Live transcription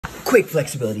Quick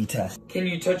flexibility test. Can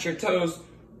you touch your toes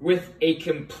with a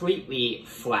completely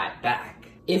flat back?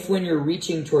 If when you're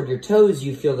reaching toward your toes,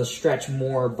 you feel the stretch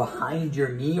more behind your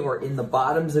knee or in the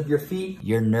bottoms of your feet,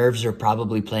 Your nerves are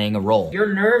probably playing a role.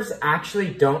 your nerves actually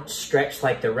don't stretch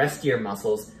like the rest of your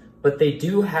muscles, but they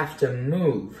do have to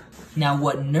move. Now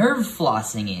what nerve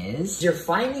flossing is, You're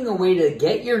finding a way to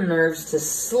get your nerves to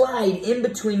slide in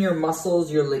between your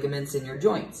muscles, your ligaments, and your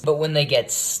joints. but when they get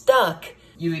stuck,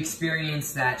 You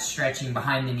experience that stretching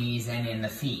behind the knees and in the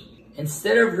feet.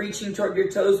 Instead of reaching toward your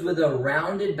toes with a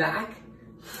rounded back,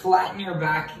 flatten your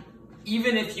back,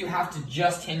 even if you have to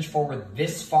just hinge forward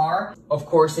this far. Of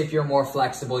course, if you're more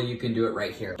flexible, you can do it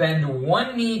right here. Bend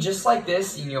one knee just like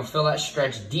this, and you'll feel that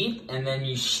stretch deep, and then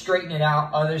you straighten it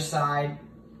out, other side,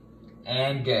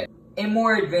 and good. A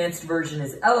more advanced version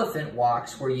is elephant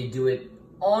walks, where you do it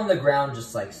on the ground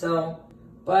just like so,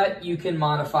 but you can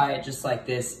modify it just like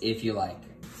this if you like.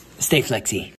 stay flexy.